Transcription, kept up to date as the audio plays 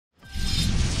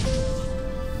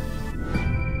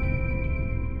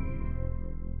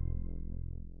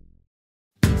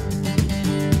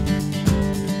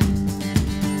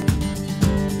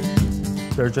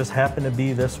there just happened to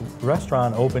be this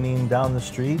restaurant opening down the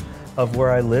street of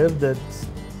where I lived that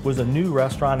was a new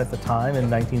restaurant at the time in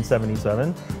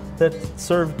 1977 that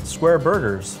served square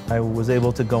burgers. I was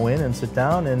able to go in and sit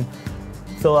down and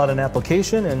fill out an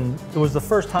application, and it was the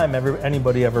first time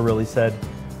anybody ever really said,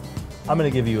 I'm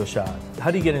gonna give you a shot. How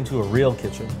do you get into a real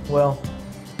kitchen? Well,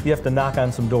 you have to knock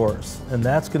on some doors, and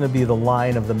that's gonna be the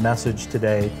line of the message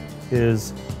today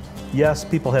is, yes,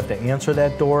 people have to answer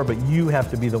that door, but you have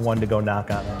to be the one to go knock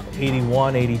on it.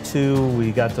 81, 82,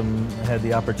 we had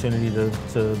the opportunity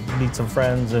to meet some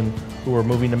friends who were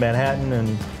moving to Manhattan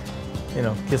and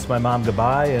kiss my mom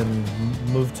goodbye and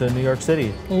move to New York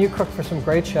City. And you cooked for some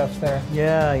great chefs there.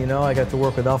 Yeah, I got to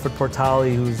work with Alfred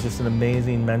Portali, who's just an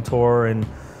amazing mentor, and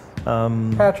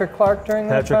Patrick Clark during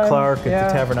that time? Patrick Clark at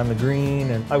the Tavern on the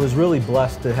Green, and I was really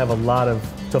blessed to have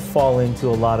to fall into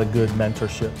a lot of good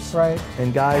mentorships. Right.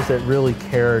 And guys that really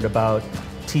cared about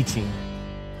teaching.